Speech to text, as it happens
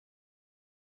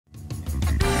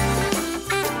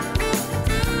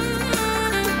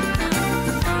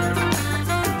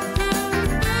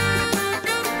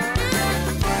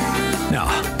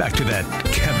That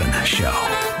Kevin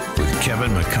Show with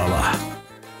Kevin McCullough.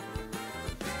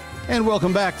 And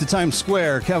welcome back to Times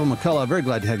Square. Kevin McCullough, very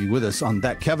glad to have you with us on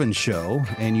That Kevin Show.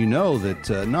 And you know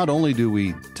that not only do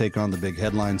we take on the big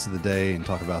headlines of the day and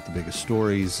talk about the biggest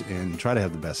stories and try to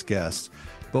have the best guests,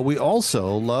 but we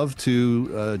also love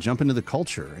to jump into the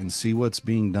culture and see what's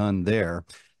being done there.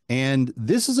 And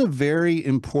this is a very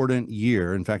important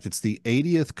year. In fact, it's the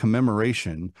 80th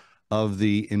commemoration of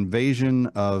the invasion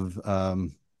of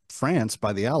France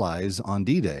by the Allies on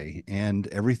D-Day and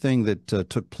everything that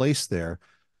took place there.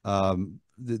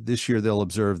 This year they'll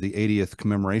observe the 80th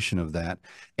commemoration of that.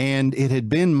 And it had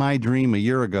been my dream a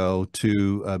year ago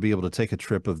to be able to take a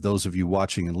trip of those of you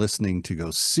watching and listening to go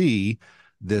see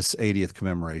this 80th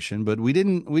commemoration, but we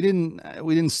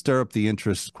didn't stir up the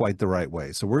interest quite the right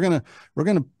way. So we're gonna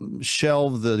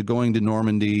shelve the going to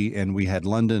Normandy, and we had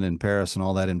London and Paris and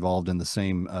all that involved in the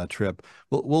same trip.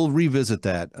 We'll revisit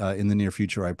that in the near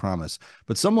future, I promise.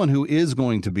 But someone who is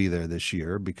going to be there this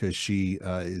year because she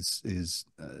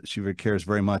she cares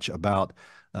very much about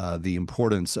the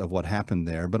importance of what happened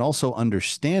there, but also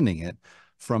understanding it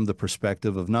from the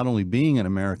perspective of not only being an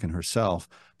American herself,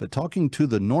 but talking to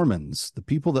the Normans, the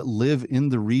people that live in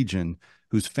the region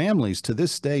whose families to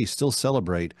this day still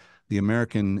celebrate the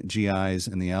American GIs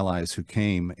and the Allies who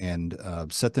came and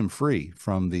set them free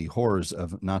from the horrors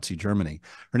of Nazi Germany.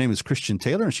 Her name is Christian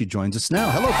Taylor, and she joins us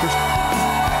now. Hello, Christian.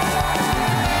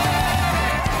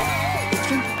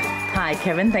 Hi,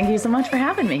 Kevin. Thank you so much for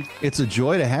having me. It's a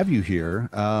joy to have you here.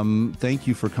 Thank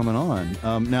you for coming on.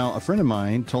 Now, a friend of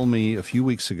mine told me a few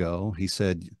weeks ago, he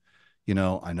said, you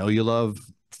know you love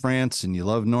France and you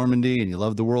love Normandy and you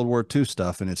love the World War II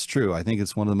stuff. And it's true. I think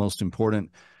it's one of the most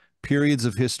important periods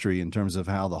of history in terms of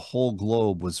how the whole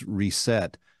globe was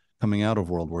reset coming out of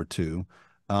World War II.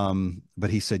 But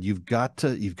he said, you've got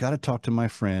to talk to my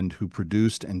friend who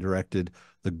produced and directed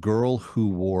The Girl Who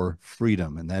Wore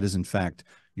Freedom. And that is, in fact,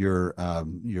 your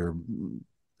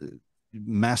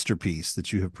masterpiece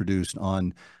that you have produced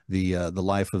on the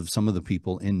life of some of the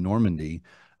people in Normandy.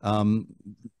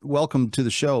 Welcome to the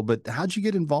show. But how'd you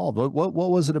get involved? What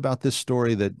was it about this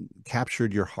story that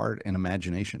captured your heart and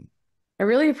imagination? I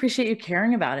really appreciate you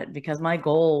caring about it, because my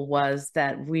goal was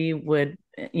that we would,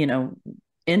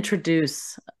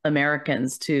 introduce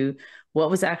Americans to what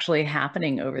was actually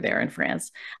happening over there in France.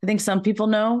 I think some people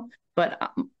know,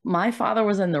 but my father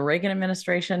was in the Reagan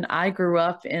administration. I grew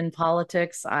up in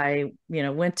politics. I,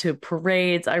 went to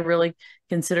parades. I really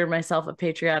considered myself a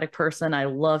patriotic person. I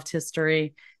loved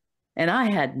history. And I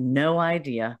had no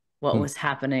idea what was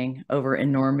happening over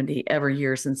in Normandy every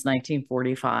year since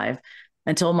 1945,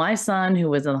 until my son, who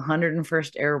was in the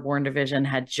 101st Airborne Division,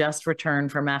 had just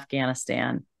returned from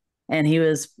Afghanistan. And he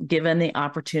was given the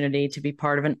opportunity to be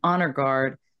part of an honor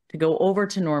guard to go over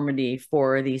to Normandy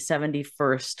for the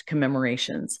 71st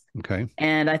commemorations. Okay.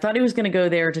 And I thought he was going to go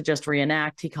there to just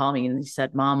reenact. He called me and he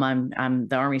said, "Mom, I'm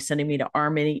the Army sending me to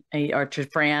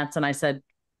France." And I said,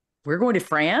 "We're going to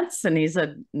France?" And he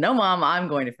said, "No, Mom, I'm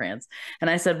going to France." And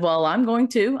I said, "Well, I'm going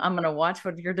to. I'm going to watch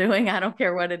what you're doing. I don't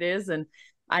care what it is." And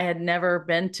I had never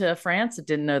been to France. I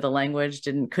didn't know the language,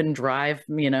 couldn't drive,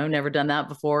 never done that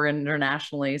before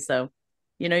internationally. So,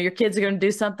 your kids are going to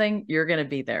do something, you're going to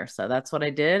be there. So that's what I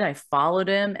did. I followed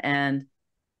him. And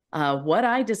what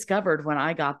I discovered when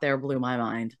I got there blew my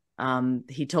mind.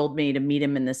 He told me to meet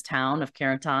him in this town of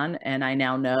Carentan. And I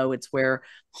now know it's where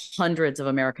hundreds of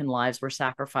American lives were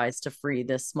sacrificed to free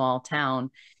this small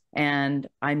town. And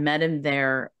I met him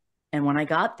there. And when I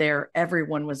got there,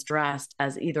 everyone was dressed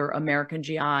as either American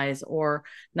GIs or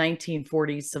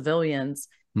 1940s civilians.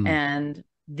 And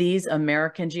these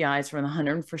American GIs from the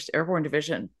 101st Airborne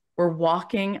Division were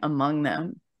walking among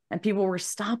them. And people were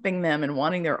stopping them and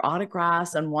wanting their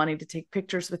autographs and wanting to take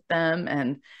pictures with them.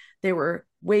 And they were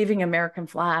waving American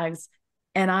flags.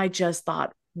 And I just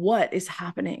thought, what is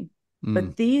happening?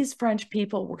 But these French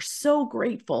people were so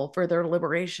grateful for their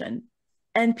liberation.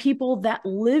 And people that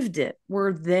lived it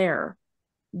were there,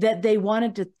 that they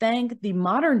wanted to thank the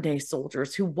modern day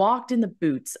soldiers who walked in the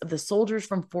boots of the soldiers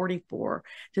from 44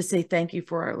 to say thank you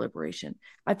for our liberation.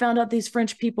 I found out these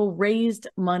French people raised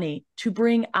money to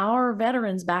bring our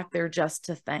veterans back there just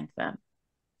to thank them.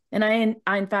 And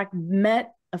I in fact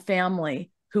met a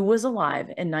family who was alive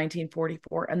in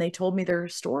 1944, and they told me their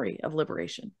story of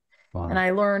liberation. Wow. And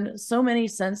I learned so many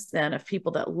since then of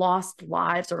people that lost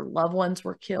lives or loved ones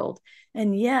were killed.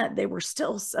 And yet they were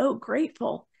still so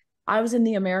grateful. I was in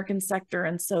the American sector.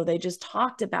 And so they just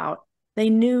talked about, they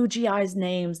knew GI's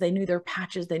names, they knew their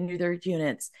patches, they knew their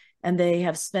units, and they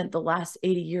have spent the last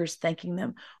 80 years thanking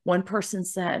them. One person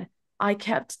said, "I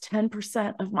kept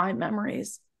 10% of my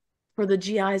memories for the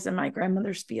GIs in my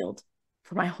grandmother's field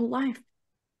for my whole life.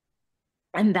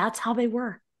 And that's how they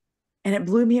were. And it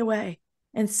blew me away.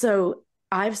 And so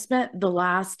I've spent the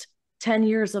last 10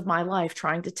 years of my life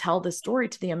trying to tell this story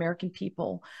to the American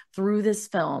people through this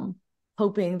film,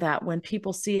 hoping that when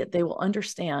people see it, they will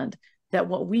understand that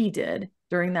what we did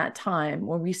during that time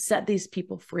when we set these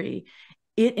people free,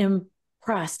 it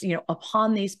impressed,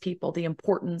 upon these people, the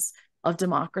importance of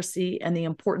democracy and the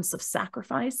importance of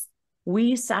sacrifice.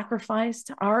 We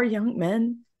sacrificed our young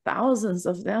men, thousands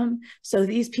of them, so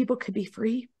these people could be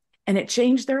free, and it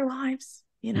changed their lives,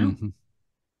 Mm-hmm.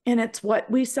 And it's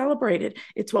what we celebrated.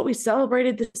 It's what we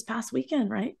celebrated this past weekend,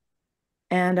 right?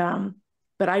 And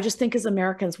but I just think as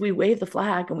Americans, we wave the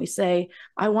flag and we say,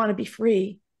 I want to be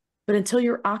free. But until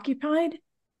you're occupied,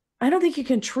 I don't think you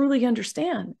can truly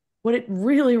understand what it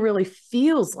really, really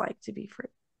feels like to be free.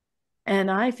 And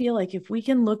I feel like if we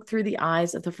can look through the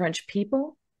eyes of the French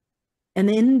people, and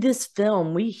in this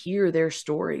film, we hear their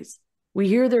stories. We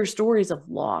hear their stories of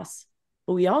loss,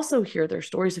 but we also hear their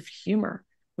stories of humor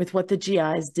with what the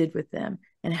GIs did with them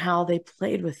and how they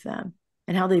played with them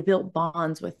and how they built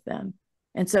bonds with them.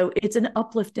 And so it's an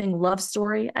uplifting love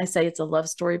story. I say it's a love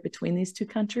story between these two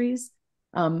countries.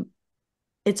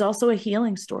 It's also a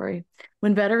healing story.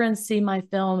 When veterans see my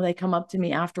film, they come up to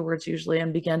me afterwards usually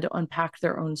and begin to unpack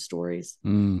their own stories.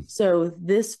 So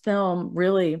this film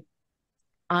really,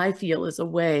 I feel, is a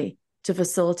way to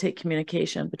facilitate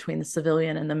communication between the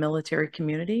civilian and the military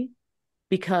community,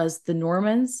 because the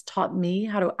Normans taught me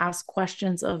how to ask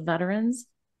questions of veterans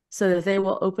so that they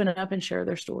will open up and share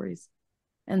their stories.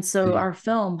 And so our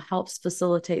film helps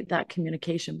facilitate that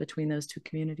communication between those two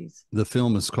communities. The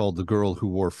film is called The Girl Who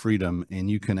Wore Freedom,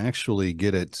 and you can actually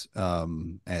get it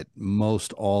at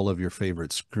most all of your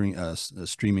favorite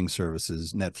streaming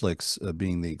services, Netflix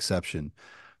being the exception.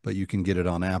 But you can get it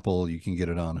on Apple, you can get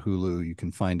it on Hulu, you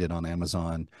can find it on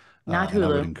Amazon. Not Hulu. And I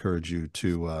would encourage you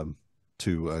to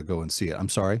go and see it. I'm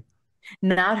sorry?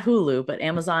 Not Hulu, but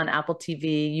Amazon, Apple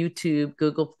TV, YouTube,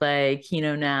 Google Play,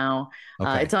 Kino Now.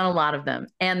 Okay. It's on a lot of them.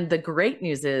 And the great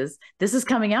news is this is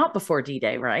coming out before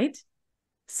D-Day, right?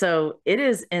 So it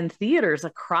is in theaters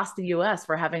across the US.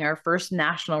 We're having our first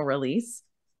national release,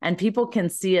 and people can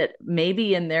see it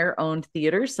maybe in their own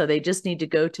theaters. So they just need to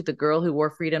go to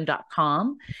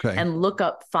thegirlwhoworefreedom.com and look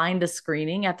up, find a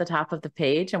screening at the top of the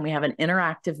page. And we have an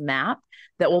interactive map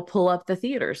that will pull up the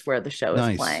theaters where the show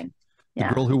is playing.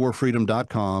 Yeah.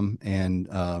 Thegirlwhoworefreedom.com, and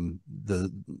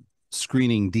the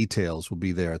screening details will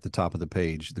be there at the top of the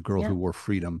page,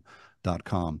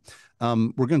 thegirlwhoworefreedom.com.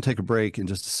 We're going to take a break in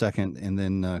just a second and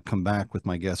then come back with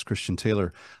my guest, Christian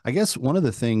Taylor. I guess one of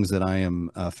the things that I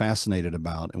am fascinated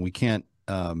about, and we can't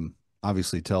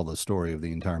obviously tell the story of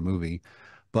the entire movie,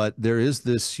 but there is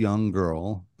this young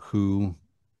girl who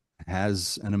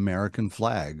has an American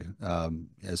flag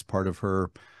as part of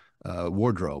her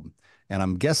wardrobe. And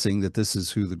I'm guessing that this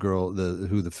is who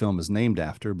the film is named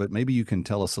after, but maybe you can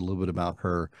tell us a little bit about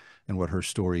her and what her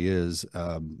story is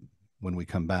when we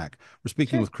come back. We're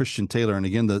speaking with Christian Taylor. And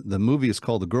again, the movie is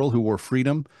called The Girl Who Wore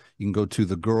Freedom. You can go to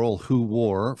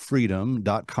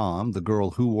thegirlwhoworefreedom.com,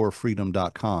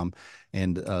 thegirlwhoworefreedom.com,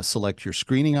 and select your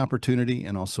screening opportunity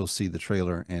and also see the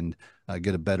trailer and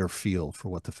get a better feel for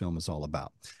what the film is all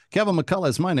about. Kevin McCullough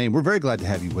is my name. We're very glad to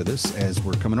have you with us as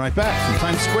we're coming right back from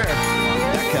Times Square on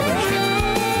That Kevin Show.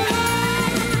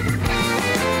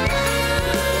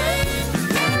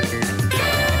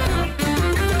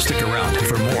 Stick around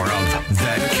for more of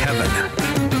That Kevin.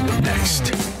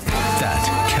 Next, That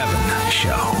Kevin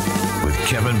Show with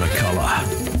Kevin McCullough.